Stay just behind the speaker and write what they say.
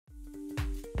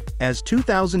As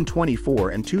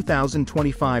 2024 and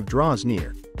 2025 draws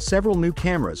near, several new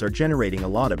cameras are generating a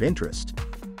lot of interest.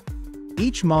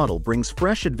 Each model brings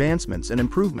fresh advancements and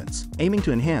improvements, aiming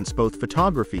to enhance both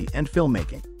photography and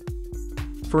filmmaking.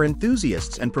 For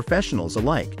enthusiasts and professionals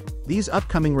alike, these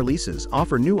upcoming releases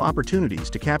offer new opportunities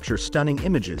to capture stunning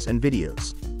images and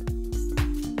videos.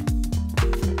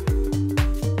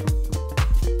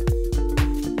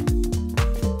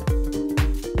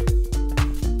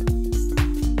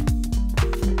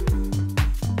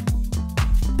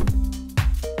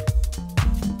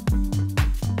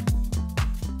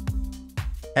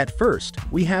 At first,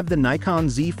 we have the Nikon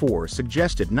Z4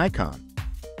 suggested Nikon.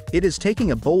 It is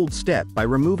taking a bold step by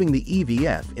removing the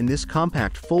EVF in this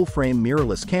compact full-frame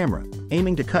mirrorless camera,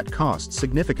 aiming to cut costs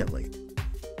significantly.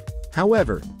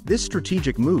 However, this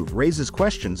strategic move raises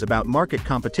questions about market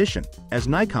competition, as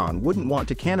Nikon wouldn't want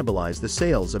to cannibalize the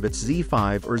sales of its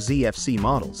Z5 or ZFC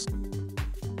models.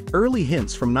 Early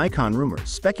hints from Nikon rumors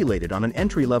speculated on an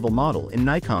entry-level model in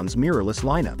Nikon's mirrorless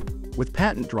lineup, with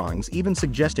patent drawings even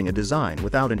suggesting a design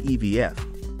without an EVF.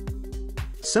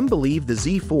 Some believe the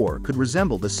Z4 could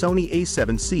resemble the Sony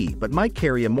A7C but might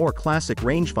carry a more classic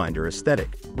rangefinder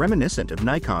aesthetic, reminiscent of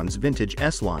Nikon's vintage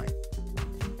S line.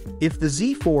 If the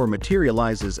Z4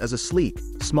 materializes as a sleek,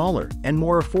 smaller, and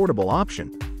more affordable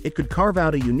option, it could carve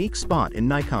out a unique spot in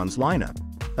Nikon's lineup,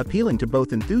 appealing to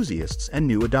both enthusiasts and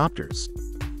new adopters.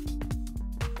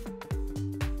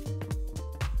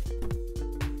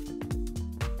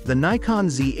 The Nikon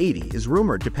Z80 is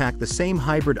rumored to pack the same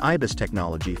hybrid IBIS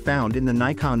technology found in the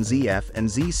Nikon ZF and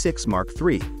Z6 Mark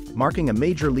III, marking a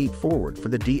major leap forward for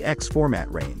the DX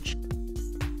format range.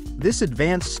 This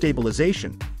advanced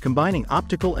stabilization, combining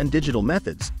optical and digital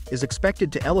methods, is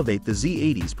expected to elevate the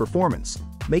Z80's performance,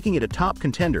 making it a top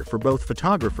contender for both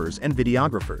photographers and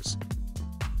videographers.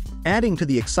 Adding to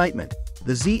the excitement,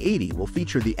 the Z80 will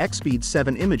feature the XSpeed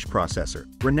 7 image processor,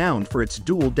 renowned for its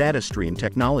dual data stream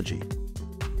technology.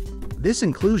 This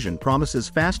inclusion promises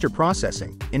faster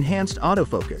processing, enhanced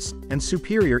autofocus, and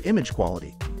superior image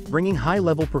quality, bringing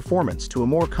high-level performance to a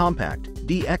more compact,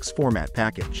 DX format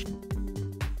package.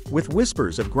 With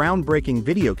whispers of groundbreaking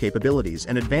video capabilities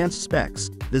and advanced specs,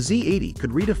 the Z80 could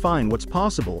redefine what's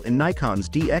possible in Nikon's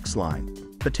DX line,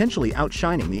 potentially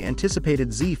outshining the anticipated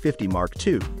Z50 Mark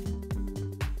II.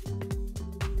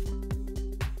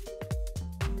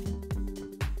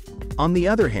 On the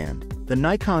other hand, the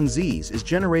Nikon Zs is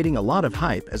generating a lot of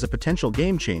hype as a potential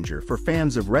game-changer for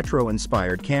fans of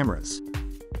retro-inspired cameras.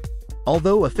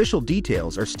 Although official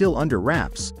details are still under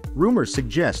wraps, rumors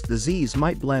suggest the Zs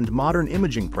might blend modern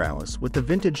imaging prowess with the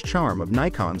vintage charm of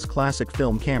Nikon's classic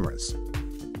film cameras.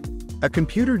 A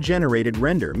computer-generated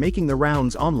render making the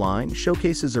rounds online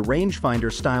showcases a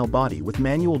rangefinder-style body with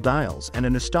manual dials and a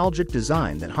nostalgic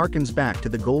design that harkens back to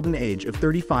the golden age of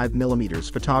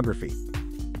 35mm photography.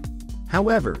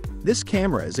 However, this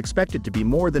camera is expected to be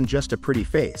more than just a pretty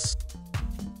face.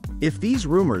 If these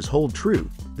rumors hold true,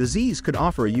 the Zs could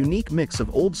offer a unique mix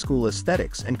of old-school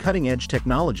aesthetics and cutting-edge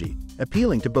technology,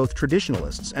 appealing to both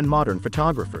traditionalists and modern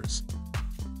photographers.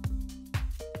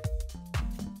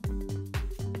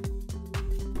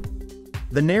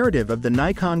 The narrative of the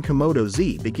Nikon KOMODO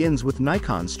Z begins with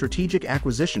Nikon's strategic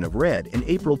acquisition of RED in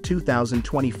April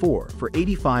 2024 for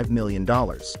 $85 million.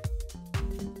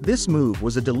 This move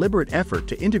was a deliberate effort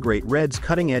to integrate RED's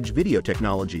cutting-edge video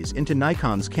technologies into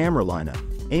Nikon's camera lineup,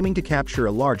 aiming to capture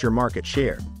a larger market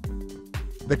share.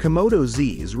 The KOMODO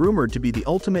Z is rumored to be the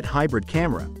ultimate hybrid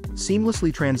camera,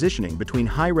 seamlessly transitioning between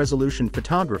high-resolution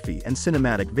photography and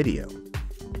cinematic video.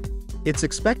 It's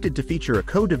expected to feature a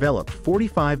co-developed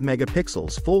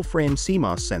 45-megapixels full-frame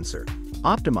CMOS sensor,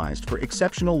 optimized for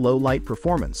exceptional low-light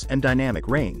performance and dynamic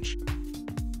range.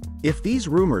 If these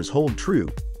rumors hold true,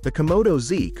 the KOMODO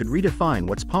Z could redefine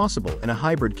what's possible in a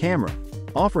hybrid camera,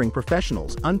 offering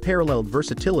professionals unparalleled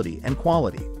versatility and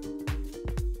quality.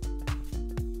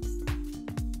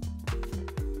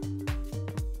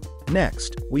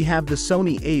 Next, we have the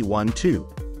Sony A1 II.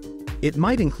 It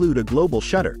might include a global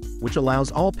shutter, which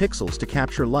allows all pixels to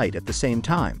capture light at the same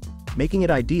time, making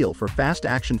it ideal for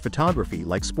fast-action photography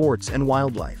like sports and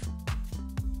wildlife.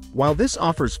 While this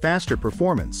offers faster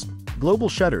performance, global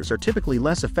shutters are typically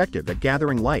less effective at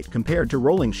gathering light compared to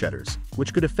rolling shutters,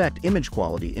 which could affect image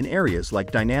quality in areas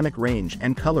like dynamic range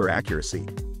and color accuracy.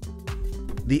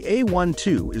 The A1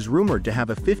 II is rumored to have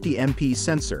a 50MP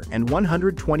sensor and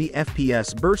 120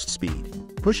 FPS burst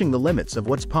speed, pushing the limits of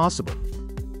what's possible.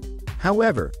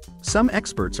 However, some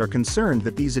experts are concerned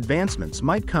that these advancements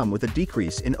might come with a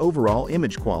decrease in overall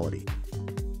image quality.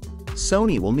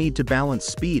 Sony will need to balance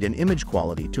speed and image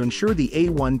quality to ensure the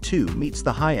A1 II meets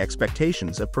the high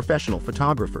expectations of professional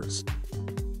photographers.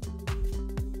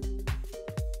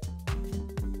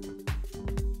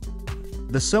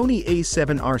 The Sony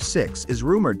A7R VI is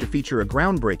rumored to feature a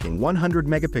groundbreaking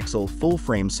 100-megapixel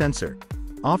full-frame sensor,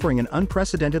 offering an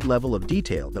unprecedented level of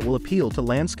detail that will appeal to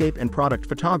landscape and product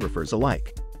photographers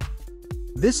alike.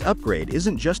 This upgrade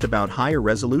isn't just about higher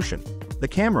resolution. The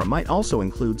camera might also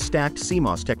include stacked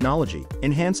CMOS technology,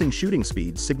 enhancing shooting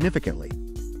speeds significantly.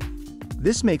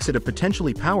 This makes it a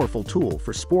potentially powerful tool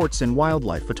for sports and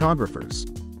wildlife photographers.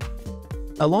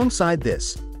 Alongside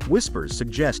this, whispers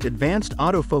suggest advanced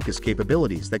autofocus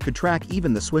capabilities that could track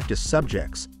even the swiftest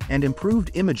subjects, and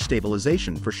improved image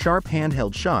stabilization for sharp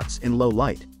handheld shots in low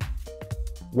light.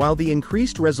 While the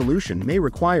increased resolution may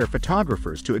require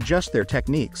photographers to adjust their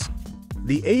techniques,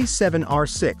 the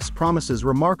A7R VI promises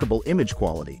remarkable image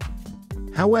quality.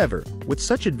 However, with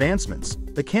such advancements,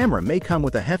 the camera may come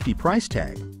with a hefty price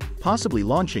tag, possibly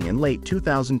launching in late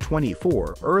 2024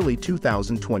 or early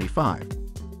 2025.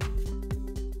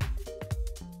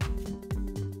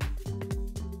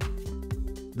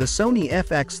 The Sony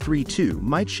FX3 II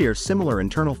might share similar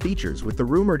internal features with the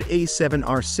rumored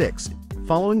A7R VI,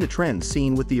 following the trend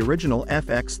seen with the original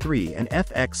FX3 and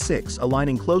FX6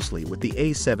 aligning closely with the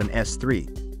A7S III.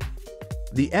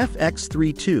 The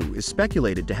FX3 II is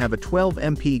speculated to have a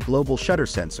 12MP global shutter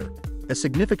sensor, a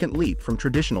significant leap from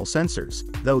traditional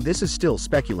sensors, though this is still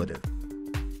speculative.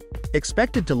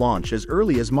 Expected to launch as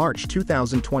early as March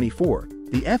 2024,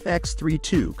 the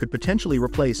FX3 II could potentially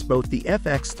replace both the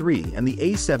FX3 and the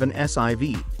A7S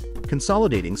IV,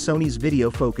 consolidating Sony's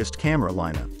video-focused camera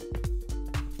lineup.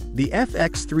 The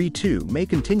FX3 II may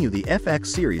continue the FX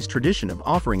series tradition of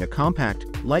offering a compact,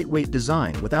 lightweight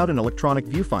design without an electronic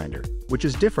viewfinder, which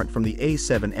is different from the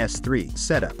A7S III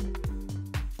setup.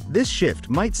 This shift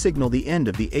might signal the end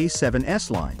of the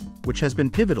A7S line, which has been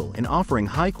pivotal in offering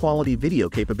high-quality video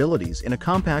capabilities in a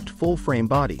compact full-frame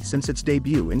body since its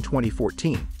debut in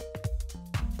 2014.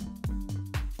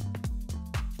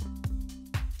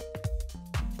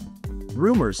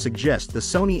 Rumors suggest the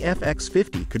Sony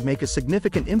FX50 could make a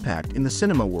significant impact in the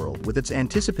cinema world with its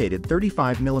anticipated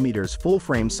 35mm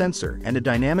full-frame sensor and a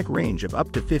dynamic range of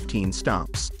up to 15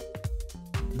 stops.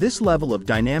 This level of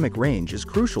dynamic range is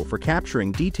crucial for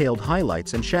capturing detailed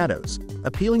highlights and shadows,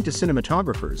 appealing to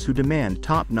cinematographers who demand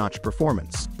top-notch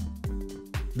performance.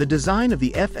 The design of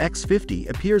the FX50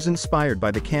 appears inspired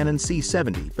by the Canon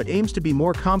C70 but aims to be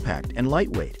more compact and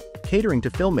lightweight, catering to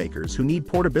filmmakers who need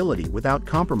portability without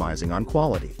compromising on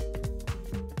quality.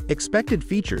 Expected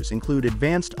features include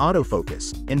advanced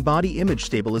autofocus, in-body image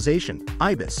stabilization,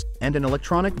 IBIS, and an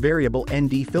electronic variable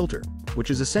ND filter,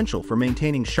 which is essential for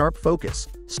maintaining sharp focus,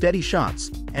 steady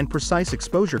shots, and precise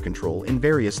exposure control in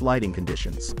various lighting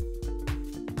conditions.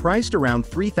 Priced around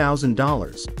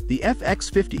 $3,000, the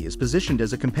FX50 is positioned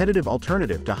as a competitive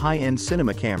alternative to high-end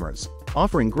cinema cameras,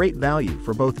 offering great value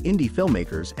for both indie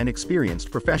filmmakers and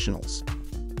experienced professionals.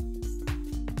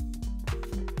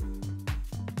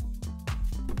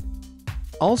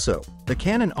 Also, the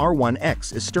Canon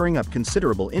R1X is stirring up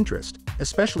considerable interest,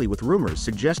 especially with rumors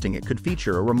suggesting it could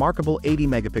feature a remarkable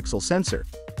 80-megapixel sensor,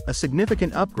 a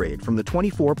significant upgrade from the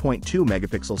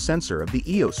 24.2-megapixel sensor of the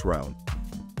EOS RON.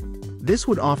 This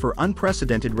would offer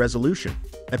unprecedented resolution,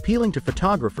 appealing to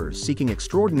photographers seeking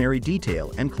extraordinary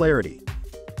detail and clarity.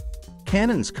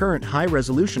 Canon's current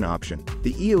high-resolution option,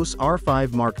 the EOS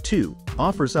R5 Mark II,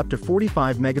 offers up to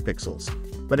 45 megapixels,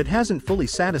 but it hasn't fully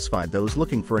satisfied those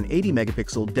looking for an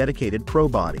 80-megapixel dedicated pro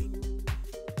body.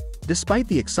 Despite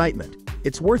the excitement,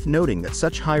 it's worth noting that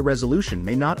such high resolution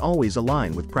may not always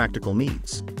align with practical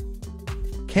needs.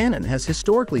 Canon has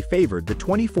historically favored the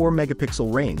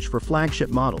 24-megapixel range for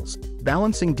flagship models,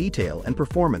 balancing detail and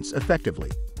performance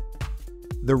effectively.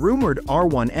 The rumored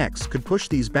R1X could push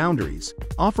these boundaries,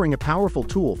 offering a powerful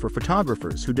tool for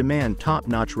photographers who demand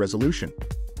top-notch resolution,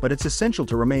 but it's essential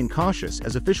to remain cautious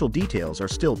as official details are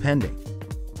still pending.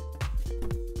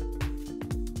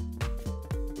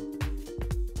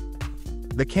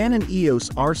 The Canon EOS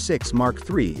R6 Mark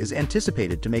III is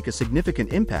anticipated to make a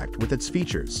significant impact with its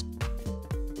features.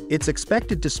 It's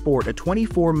expected to sport a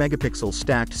 24-megapixel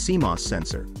stacked CMOS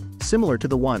sensor, similar to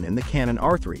the one in the Canon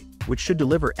R3, which should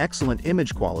deliver excellent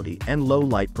image quality and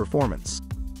low-light performance.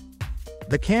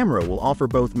 The camera will offer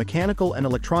both mechanical and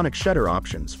electronic shutter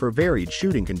options for varied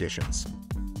shooting conditions.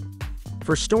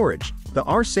 For storage, the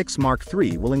R6 Mark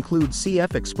III will include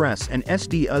CF Express and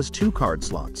SD-US2 card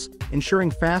slots,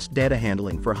 ensuring fast data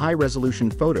handling for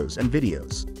high-resolution photos and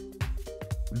videos.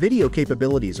 Video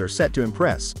capabilities are set to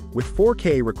impress, with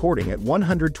 4K recording at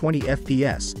 120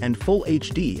 FPS and Full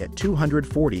HD at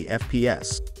 240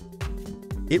 FPS.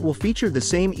 It will feature the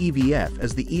same EVF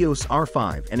as the EOS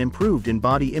R5 and improved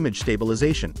in-body image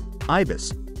stabilization,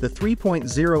 IBIS. The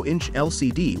 3.0-inch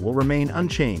LCD will remain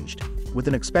unchanged. with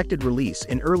an expected release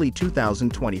in early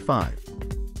 2025.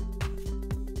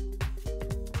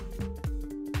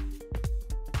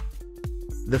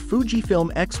 The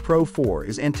Fujifilm XPro4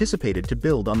 is anticipated to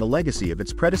build on the legacy of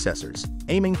its predecessors,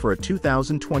 aiming for a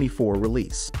 2024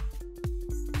 release.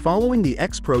 Following the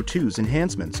XPro II's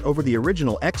enhancements over the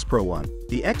original XPro I,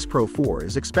 the XPro4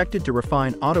 is expected to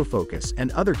refine autofocus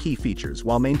and other key features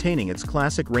while maintaining its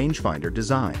classic rangefinder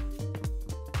design.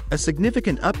 A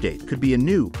significant update could be a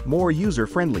new, more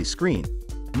user-friendly screen,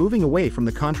 moving away from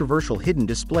the controversial hidden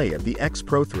display of the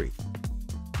XPro III.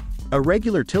 A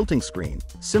regular tilting screen,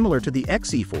 similar to the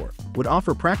XE4, would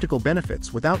offer practical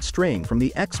benefits without straying from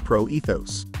the XPro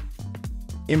ethos.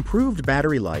 Improved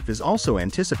battery life is also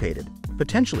anticipated,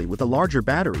 potentially with a larger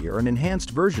battery or an enhanced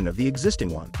version of the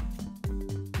existing one.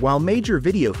 While major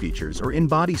video features or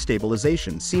in-body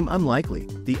stabilization seem unlikely,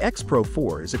 the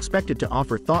XPro4 is expected to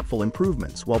offer thoughtful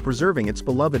improvements while preserving its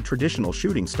beloved traditional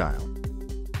shooting style.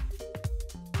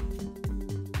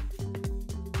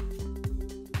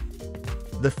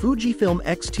 The Fujifilm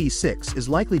X-T6 is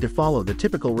likely to follow the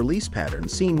typical release pattern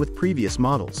seen with previous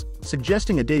models,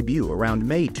 suggesting a debut around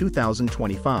May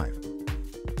 2025.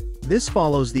 This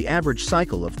follows the average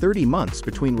cycle of 30 months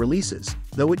between releases,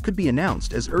 though it could be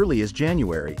announced as early as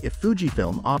January if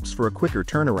Fujifilm opts for a quicker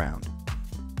turnaround.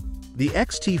 The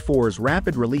X-T4's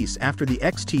rapid release after the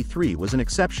X-T3 was an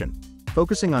exception,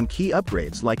 focusing on key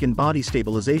upgrades like in-body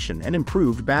stabilization and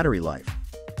improved battery life.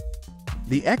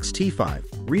 The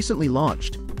X-T5, recently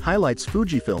launched, highlights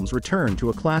Fujifilm's return to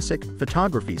a classic,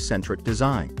 photography-centric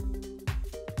design.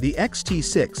 The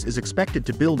X-T6 is expected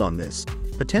to build on this,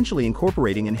 potentially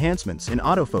incorporating enhancements in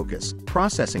autofocus,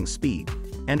 processing speed,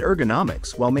 and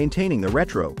ergonomics while maintaining the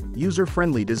retro,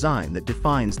 user-friendly design that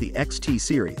defines the X-T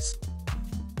series.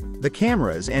 The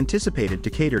camera is anticipated to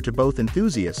cater to both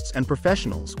enthusiasts and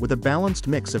professionals with a balanced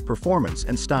mix of performance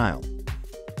and style.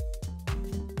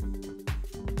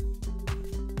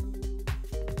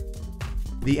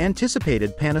 The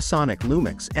anticipated Panasonic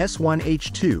Lumix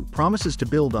S1H II promises to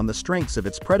build on the strengths of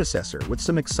its predecessor with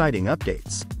some exciting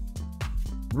updates.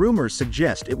 Rumors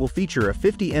suggest it will feature a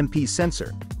 50MP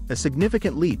sensor, a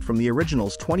significant leap from the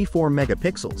original's 24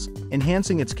 megapixels,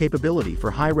 enhancing its capability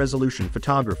for high-resolution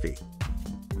photography.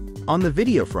 On the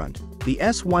video front, the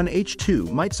S1H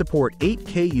II might support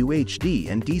 8K UHD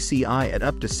and DCI at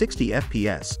up to 60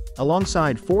 fps,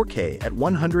 alongside 4K at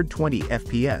 120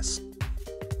 fps.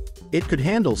 It could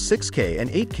handle 6K and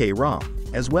 8K RAW,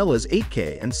 as well as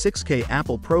 8K and 6K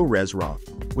Apple ProRes RAW,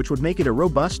 which would make it a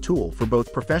robust tool for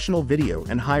both professional video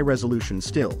and high-resolution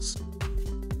stills.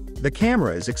 The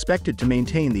camera is expected to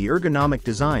maintain the ergonomic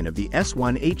design of the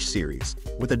S1H series,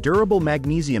 with a durable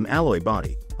magnesium alloy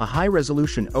body, a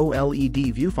high-resolution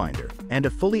OLED viewfinder, and a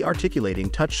fully articulating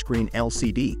touchscreen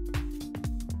LCD.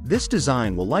 This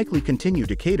design will likely continue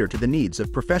to cater to the needs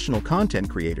of professional content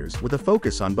creators with a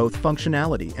focus on both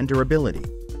functionality and durability.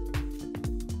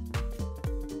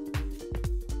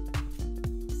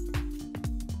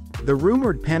 The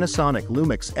rumored Panasonic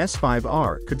Lumix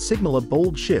S5R could signal a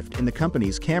bold shift in the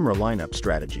company's camera lineup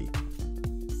strategy.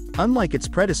 Unlike its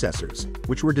predecessors,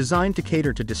 which were designed to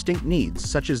cater to distinct needs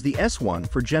such as the S1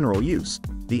 for general use,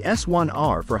 the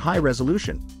S1R for high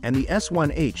resolution, and the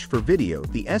S1H for video,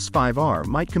 the S5R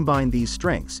might combine these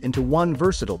strengths into one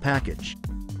versatile package.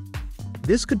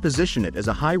 This could position it as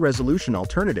a high-resolution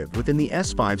alternative within the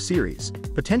S5 series,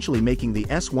 potentially making the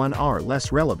S1R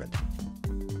less relevant.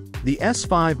 The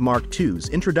S5 Mark II's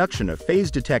introduction of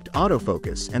phase-detect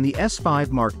autofocus and the S5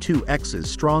 Mark IIX's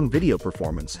strong video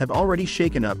performance have already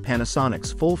shaken up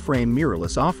Panasonic's full-frame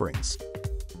mirrorless offerings.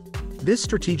 This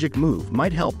strategic move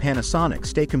might help Panasonic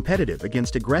stay competitive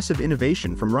against aggressive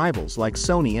innovation from rivals like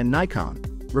Sony and Nikon,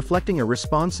 reflecting a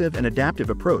responsive and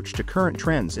adaptive approach to current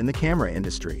trends in the camera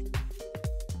industry.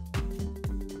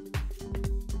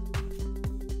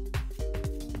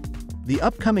 The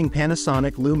upcoming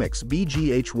Panasonic Lumix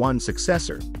BGH1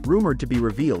 successor, rumored to be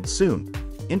revealed soon,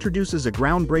 introduces a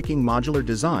groundbreaking modular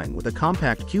design with a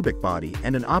compact cubic body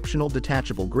and an optional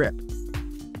detachable grip.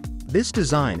 This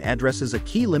design addresses a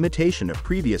key limitation of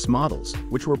previous models,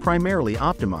 which were primarily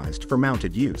optimized for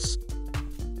mounted use.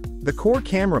 The core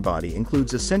camera body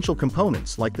includes essential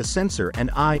components like the sensor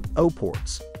and I/O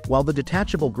ports, while the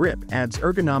detachable grip adds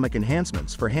ergonomic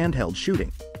enhancements for handheld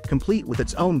shooting, complete with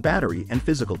its own battery and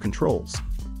physical controls.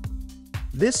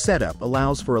 This setup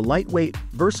allows for a lightweight,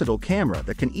 versatile camera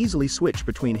that can easily switch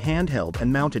between handheld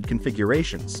and mounted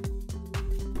configurations.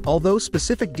 Although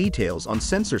specific details on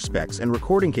sensor specs and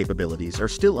recording capabilities are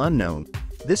still unknown,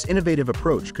 this innovative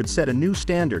approach could set a new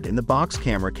standard in the box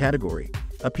camera category,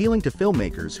 appealing to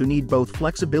filmmakers who need both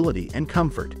flexibility and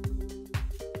comfort.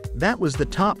 That was the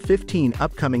top 15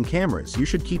 upcoming cameras you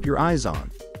should keep your eyes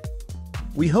on.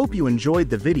 We hope you enjoyed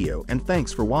the video and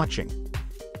thanks for watching.